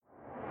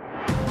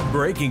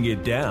Breaking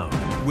It Down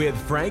with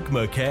Frank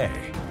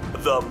McKay.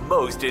 The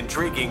most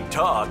intriguing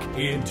talk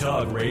in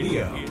talk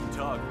radio.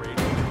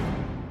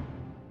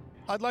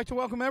 I'd like to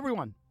welcome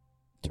everyone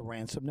to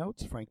Ransom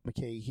Notes. Frank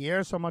McKay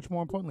here. So much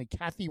more importantly,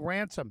 Kathy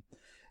Ransom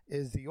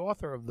is the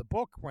author of the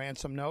book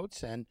Ransom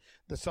Notes and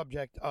the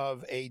subject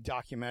of a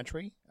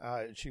documentary.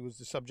 She was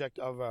the subject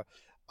of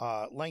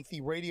a lengthy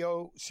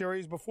radio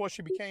series before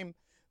she became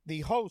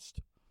the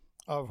host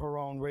of her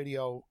own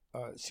radio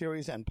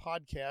series and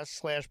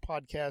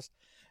podcast.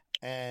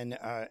 And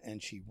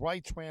she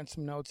writes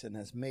Ransom Notes and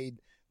has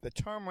made the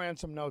term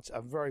Ransom Notes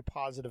a very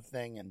positive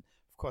thing and,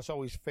 of course,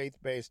 always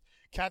faith-based.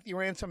 Kathy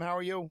Ransom, how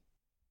are you?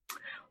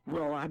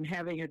 Well, I'm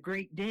having a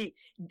great day.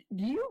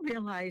 Do you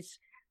realize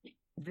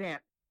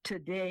that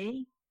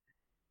today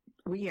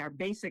we are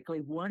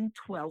basically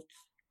 1/12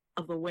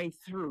 of the way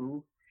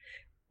through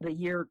the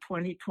year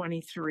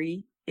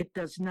 2023? It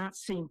does not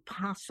seem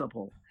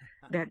possible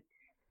that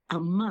a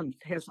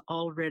month has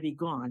already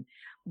gone.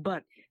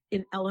 But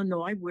in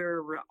Illinois,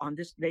 we're on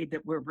this day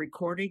that we're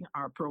recording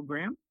our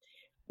program,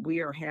 we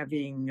are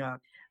having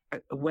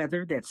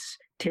weather that's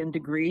 10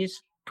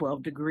 degrees,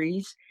 12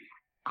 degrees.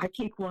 I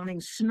keep wanting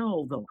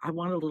snow, though. I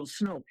want a little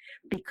snow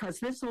because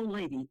this old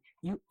lady,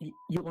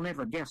 you'll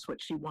never guess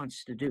what she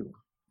wants to do.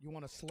 You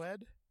want a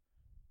sled?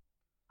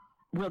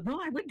 Well,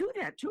 no, I would do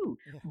that too,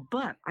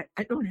 but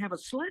I don't have a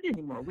sled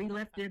anymore. We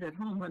left it at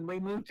home when we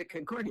moved to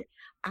Concordia.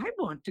 I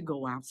want to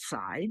go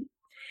outside,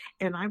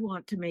 and I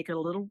want to make a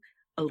little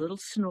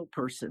snow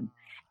person,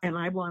 and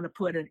I want to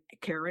put a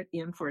carrot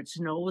in for its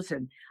nose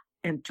and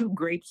 2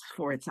 grapes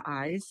for its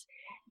eyes.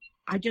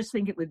 I just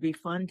think it would be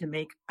fun to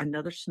make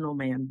another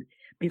snowman.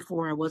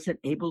 Before I wasn't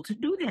able to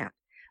do that,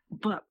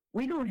 but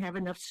we don't have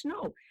enough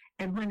snow,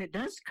 and when it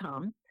does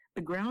come,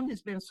 the ground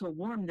has been so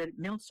warm that it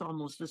melts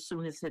almost as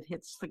soon as it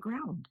hits the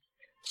ground.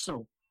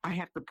 So I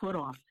have to put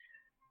off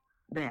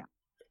that.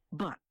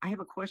 But I have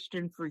a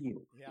question for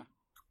you. Yeah.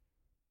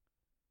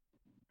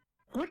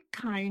 What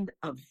kind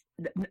of,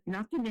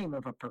 not the name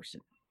of a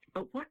person,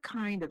 but what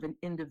kind of an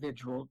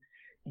individual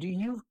do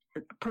you,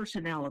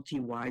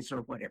 personality-wise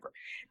or whatever,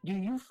 do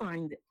you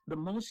find the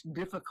most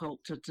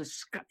difficult to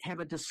have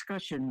a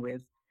discussion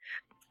with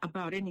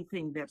about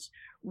anything that's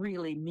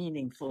really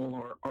meaningful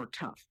or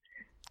tough?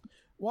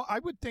 Well, I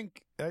would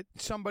think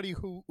somebody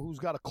who's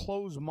got a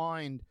closed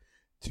mind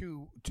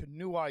to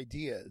new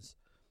ideas.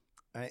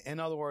 In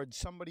other words,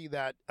 somebody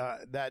that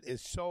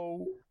is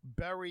so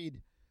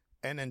buried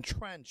and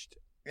entrenched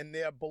in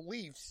their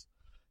beliefs,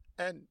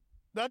 and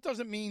that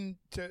doesn't mean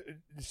to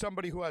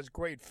somebody who has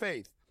great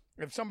faith.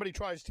 If somebody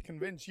tries to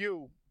convince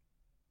you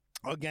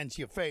against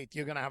your faith,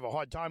 you're going to have a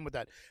hard time with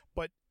that.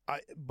 But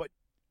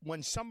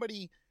when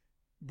somebody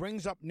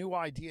brings up new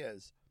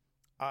ideas,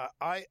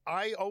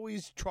 I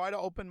always try to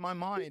open my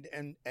mind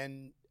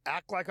and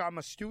act like I'm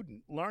a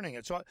student learning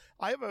it. So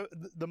I have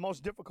the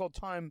most difficult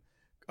time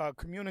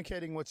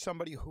communicating with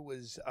somebody who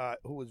is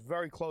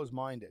very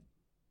closed-minded.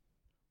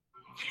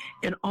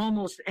 And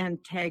almost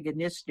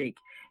antagonistic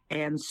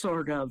and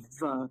sort of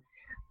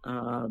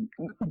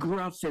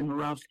gruff and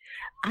rough.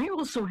 I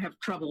also have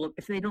trouble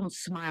if they don't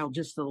smile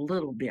just a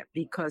little bit,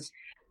 because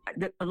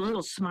a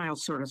little smile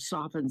sort of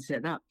softens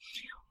it up.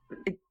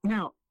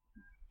 Now,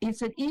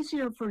 is it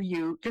easier for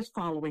you, just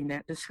following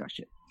that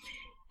discussion,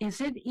 is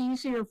it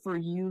easier for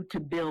you to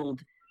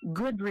build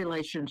good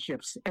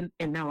relationships, and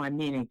now I'm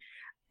meaning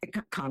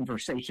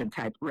conversation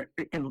type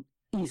and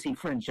easy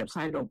friendships,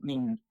 I don't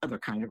mean other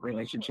kind of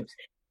relationships.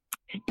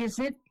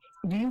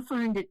 Do you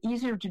find it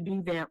easier to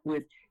do that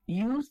with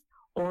youth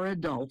or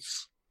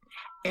adults?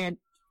 And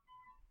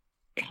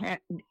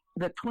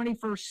the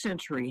 21st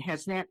century,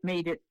 has that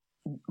made it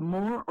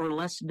more or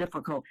less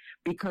difficult?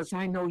 Because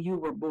I know you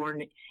were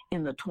born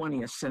in the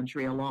 20th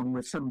century along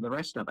with some of the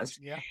rest of us.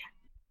 Yeah.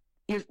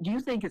 Do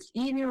you think it's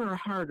easier or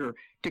harder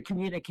to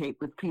communicate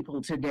with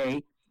people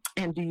today?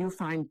 And do you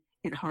find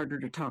it harder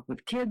to talk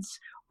with kids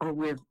or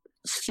with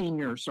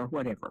seniors or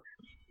whatever?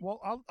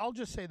 Well, I'll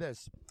just say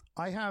this.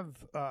 I have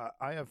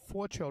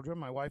 4 children.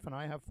 My wife and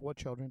I have 4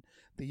 children.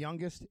 The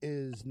youngest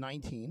is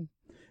 19.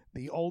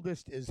 The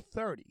oldest is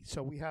 30.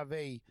 So we have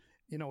a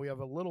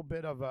little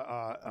bit of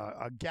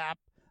a gap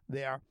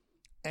there.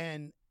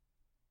 And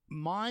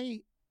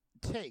my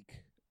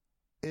take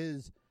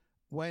is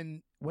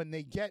when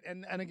they get,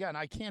 and again,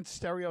 I can't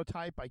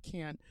stereotype, I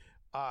can't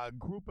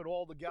group it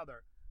all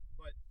together,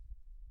 but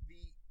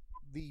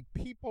the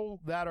people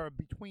that are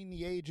between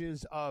the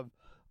ages of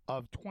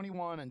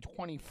 21 and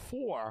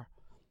 24,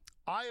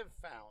 I have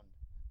found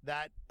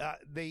that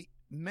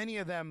many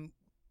of them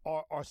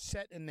are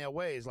set in their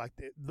ways, like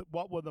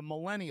what were the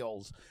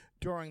millennials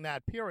during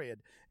that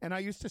period. And I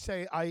used to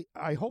say,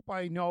 I hope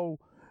I know,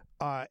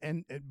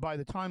 and by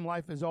the time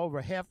life is over,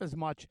 half as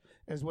much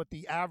as what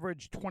the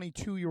average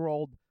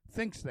 22-year-old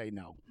thinks they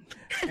know.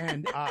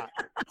 And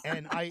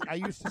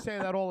I used to say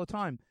that all the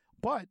time.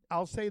 But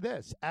I'll say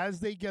this,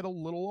 as they get a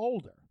little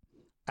older,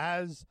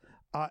 as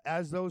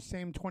those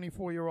same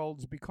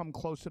 24-year-olds become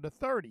closer to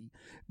 30,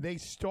 they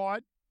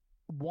start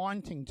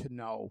wanting to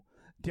know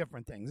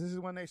different things. This is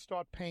when they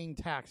start paying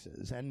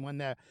taxes, and when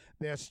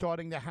they're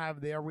starting to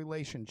have their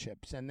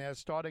relationships, and they're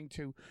starting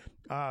to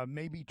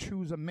maybe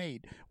choose a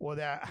mate, or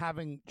they're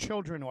having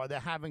children, or they're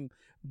having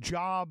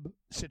job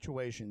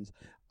situations.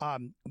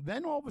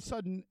 Then all of a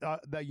sudden,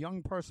 the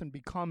young person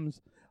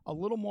becomes a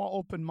little more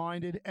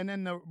open-minded, and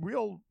then the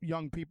real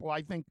young people,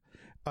 I think,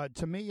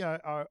 to me,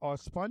 are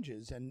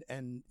sponges,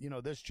 and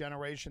this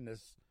generation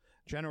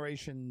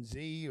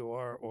Z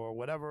or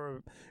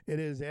whatever it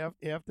is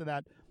after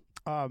that.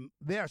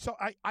 There. So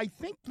I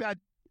think that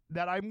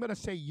I'm going to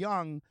say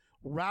young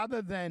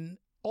rather than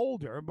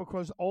older,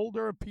 because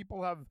older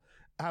people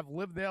have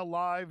lived their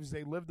lives.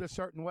 They lived a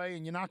certain way,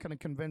 and you're not going to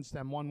convince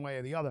them one way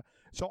or the other.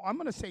 So I'm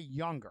going to say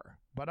younger,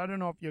 but I don't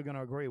know if you're going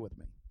to agree with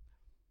me.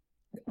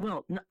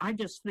 Well, I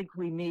just think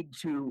we need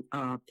to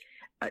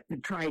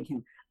try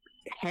to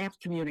have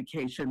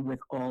communication with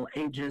all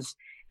ages.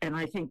 And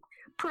I think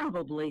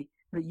probably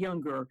the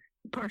younger,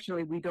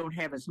 partially we don't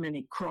have as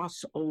many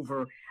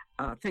crossover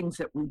things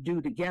that we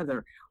do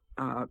together.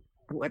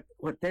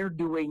 What they're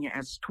doing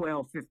as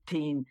 12,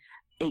 15,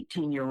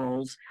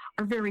 18-year-olds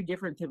are very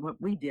different than what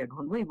we did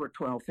when we were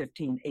 12,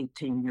 15,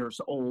 18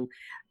 years old.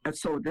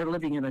 So they're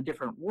living in a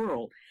different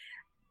world.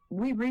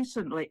 We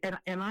recently,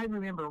 and I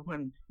remember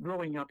when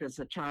growing up as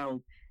a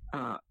child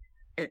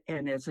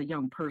and as a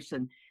young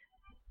person,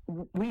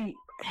 we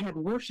had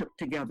worship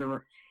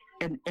together,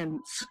 and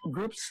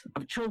groups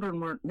of children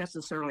weren't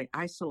necessarily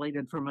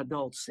isolated from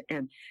adults,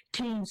 and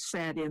teens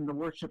sat in the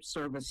worship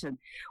service, and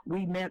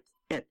we met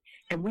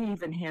and we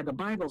even had a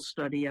Bible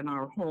study in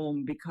our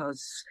home,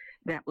 because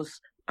that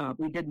was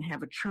we didn't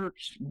have a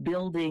church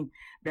building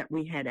that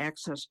we had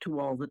access to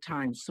all the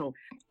time. So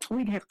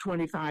we'd have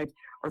 25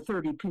 or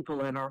 30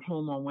 people at our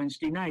home on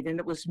Wednesday night, and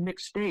it was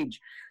mixed age.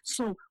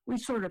 So we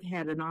sort of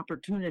had an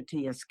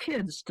opportunity as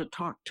kids to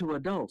talk to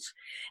adults.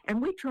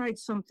 And we tried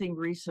something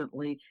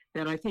recently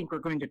that I think we're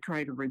going to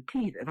try to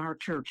repeat at our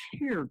church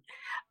here,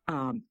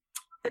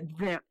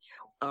 that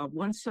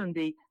one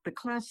Sunday, the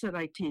class that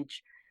I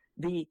teach,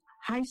 the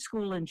high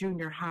school and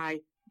junior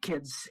high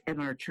kids in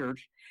our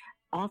church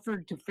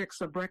offered to fix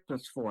a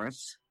breakfast for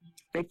us.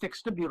 They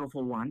fixed a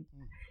beautiful one.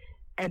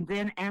 And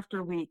then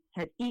after we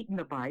had eaten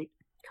a bite,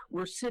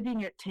 we're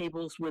sitting at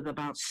tables with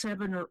about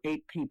 7 or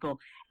 8 people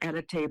at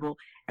a table,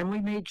 and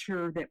we made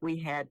sure that we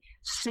had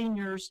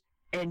seniors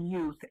and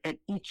youth at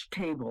each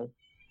table.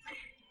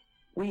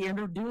 We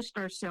introduced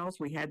ourselves.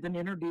 We had them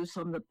introduce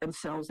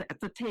themselves at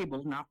the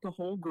table, not the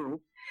whole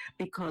group,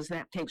 because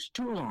that takes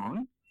too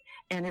long,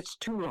 and it's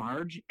too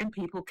large, and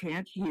people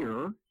can't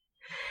hear.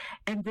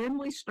 And then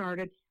we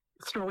started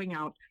throwing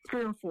out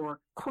 3 or 4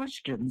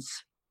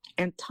 questions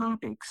and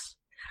topics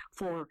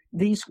for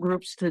these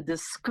groups to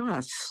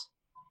discuss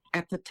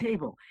at the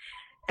table.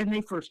 And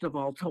they first of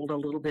all told a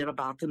little bit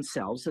about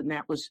themselves, and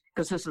that was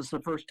because this is the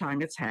first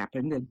time it's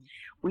happened, and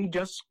we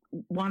just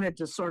wanted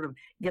to sort of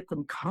get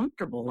them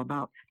comfortable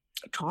about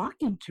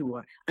talking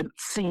to a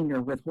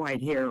senior with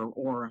white hair,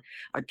 or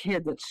a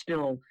kid that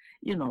still,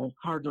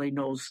 hardly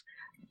knows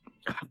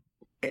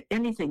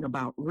anything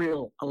about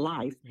real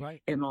life,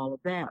 right, and all of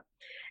that.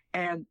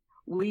 And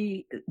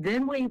we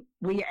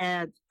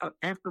add,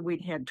 after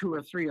we'd had 2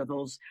 or 3 of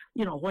those,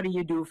 what do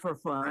you do for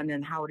fun,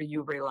 and how do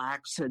you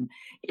relax, and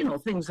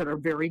things that are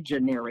very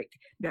generic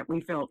that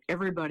we felt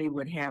everybody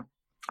would have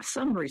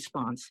some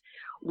response.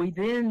 We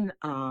then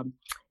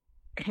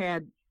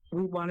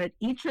we wanted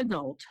each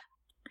adult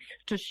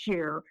to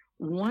share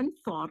one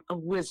thought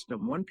of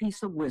wisdom, one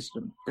piece of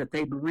wisdom that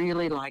they'd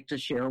really like to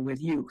share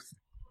with youth.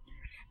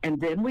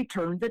 And then we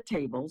turned the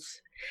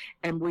tables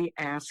and we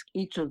asked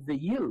each of the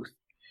youth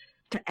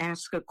to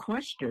ask a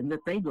question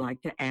that they'd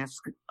like to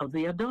ask of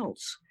the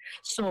adults.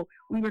 So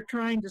we were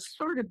trying to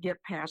sort of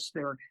get past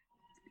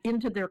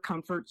into their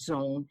comfort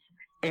zone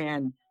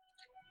and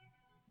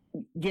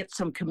get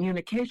some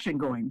communication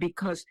going.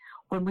 Because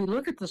when we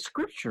look at the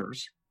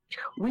scriptures,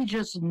 we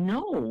just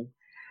know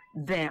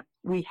that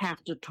we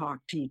have to talk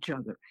to each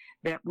other,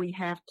 that we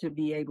have to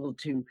be able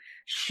to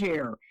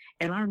share.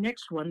 And our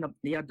next one,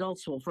 the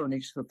adults will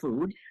furnish the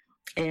food,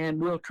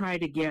 and we'll try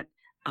to get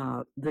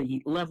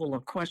the level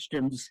of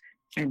questions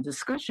and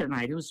discussion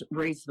items,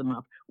 raise them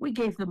up. We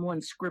gave them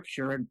one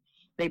scripture, and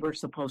they were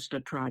supposed to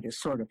try to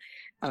sort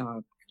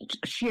of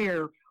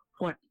share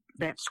what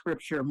that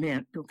scripture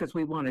meant, because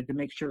we wanted to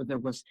make sure there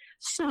was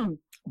some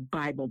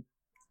Bible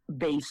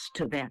base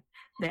to that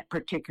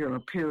particular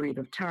period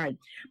of time.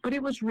 But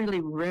it was really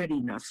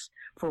readiness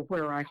for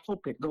where I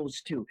hope it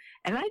goes to.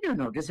 And I don't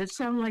know, does it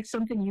sound like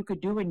something you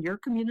could do in your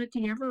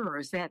community ever, or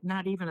is that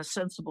not even a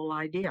sensible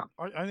idea?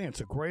 I think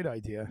it's a great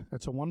idea.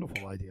 It's a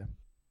wonderful idea.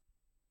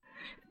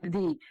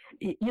 The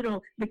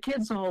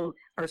kids all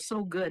are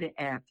so good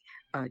at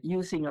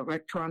using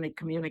electronic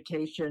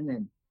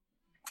communication,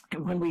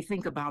 and when we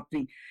think about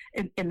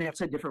and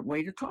that's a different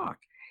way to talk.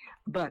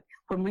 But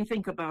when we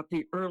think about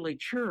the early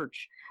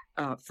church,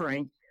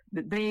 Frank,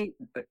 the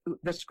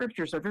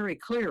scriptures are very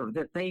clear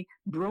that they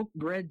broke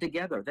bread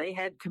together. They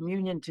had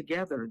communion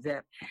together.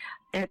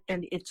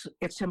 And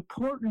it's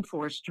important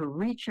for us to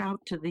reach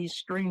out to these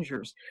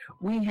strangers.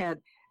 We had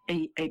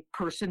a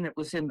person that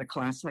was in the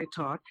class I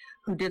taught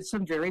who did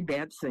some very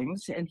bad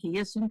things, and he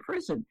is in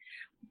prison.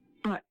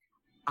 But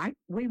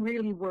we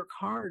really work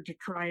hard to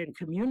try and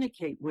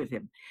communicate with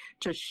him,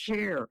 to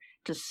share,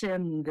 to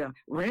send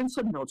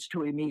ransom notes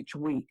to him each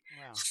week,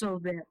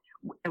 so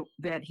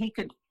that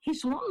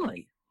he's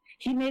lonely.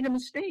 He made a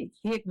mistake.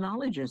 He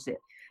acknowledges it.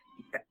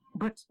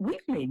 But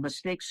we've made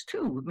mistakes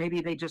too.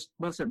 Maybe they just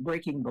wasn't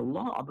breaking the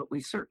law, but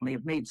we certainly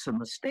have made some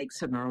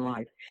mistakes in our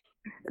life.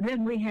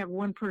 Then we have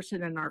one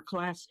person in our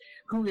class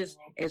who is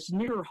as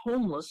near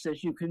homeless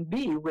as you can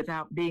be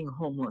without being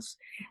homeless.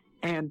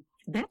 And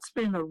that's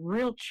been a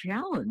real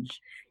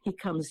challenge. He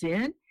comes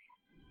in,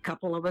 a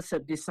couple of us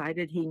have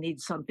decided he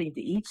needs something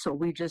to eat, so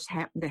we just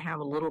happen to have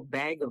a little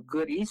bag of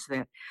goodies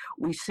that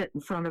we sit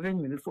in front of him,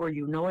 and before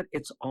you know it,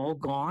 it's all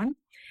gone.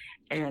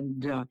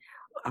 And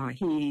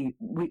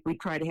we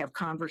try to have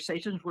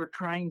conversations. We're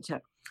trying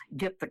to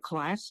get the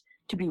class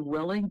to be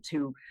willing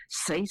to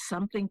say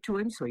something to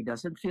him so he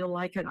doesn't feel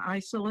like an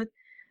isolate.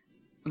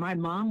 My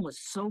mom was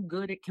so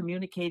good at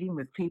communicating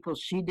with people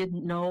she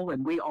didn't know,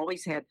 and we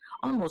always had,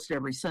 almost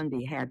every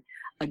Sunday, had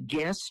a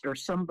guest or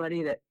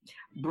somebody that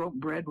broke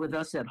bread with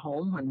us at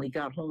home when we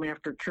got home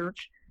after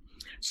church.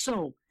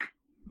 So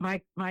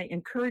my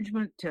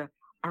encouragement to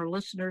our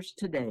listeners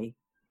today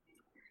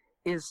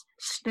is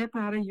step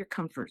out of your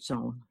comfort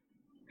zone.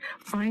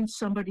 Find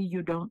somebody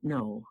you don't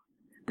know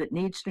that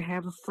needs to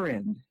have a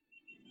friend,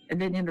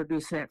 and then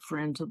introduce that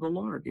friend to the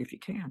Lord if you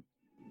can.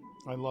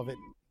 I love it.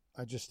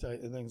 I think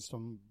it's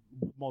the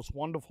most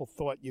wonderful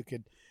thought you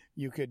could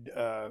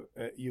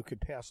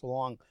pass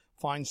along.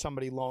 Find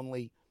somebody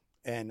lonely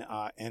and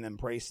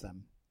embrace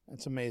them.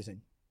 It's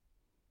amazing.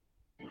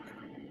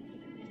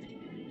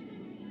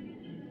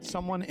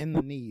 Someone in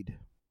the need.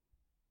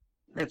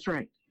 That's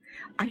right.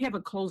 I have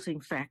a closing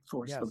fact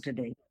for us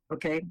today.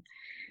 Okay.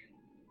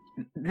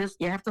 This,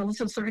 you have to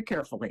listen very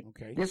carefully.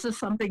 Okay. This is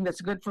something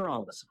that's good for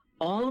all of us.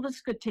 All of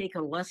us could take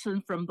a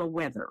lesson from the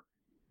weather.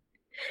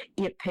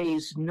 It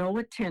pays no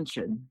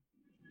attention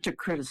to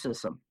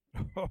criticism.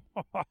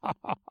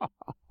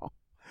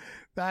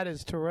 That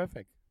is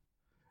terrific.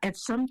 And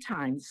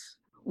sometimes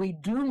we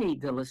do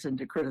need to listen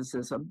to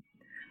criticism,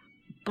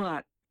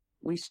 but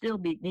we still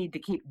need to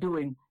keep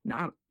doing.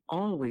 Not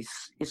always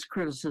is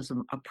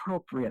criticism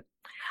appropriate.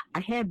 I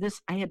had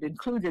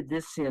included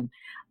this in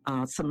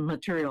some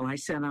material I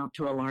sent out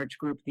to a large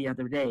group the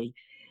other day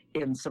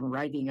in some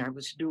writing I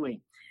was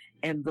doing.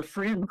 And the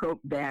friend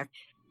wrote back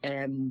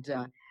and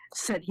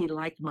said he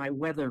liked my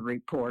weather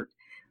report,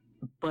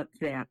 but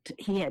that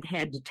he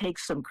had to take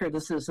some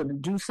criticism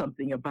and do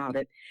something about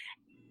it.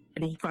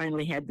 And he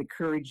finally had the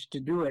courage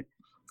to do it.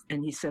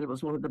 And he said it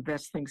was one of the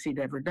best things he'd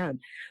ever done.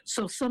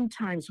 So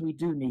sometimes we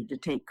do need to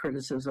take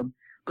criticism,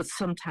 but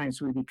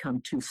sometimes we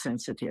become too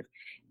sensitive.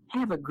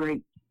 Have a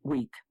great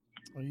week.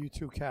 Well, you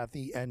too,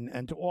 Kathy,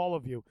 and to all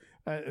of you,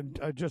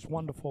 just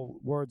wonderful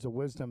words of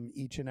wisdom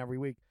each and every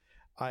week.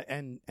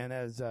 And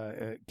as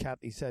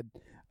Kathy said,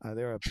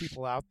 there are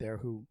people out there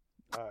who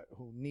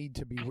need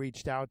to be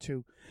reached out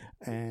to,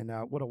 and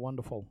what a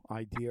wonderful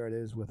idea it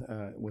is with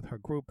her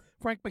group.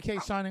 Frank MacKay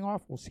signing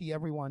off. We'll see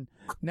everyone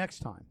next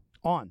time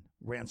on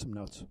Ransom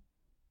Notes.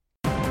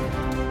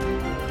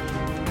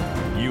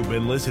 You've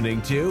been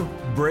listening to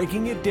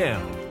Breaking It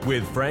Down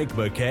with Frank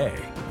MacKay,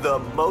 the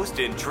most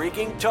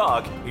intriguing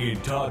talk in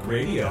talk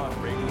radio.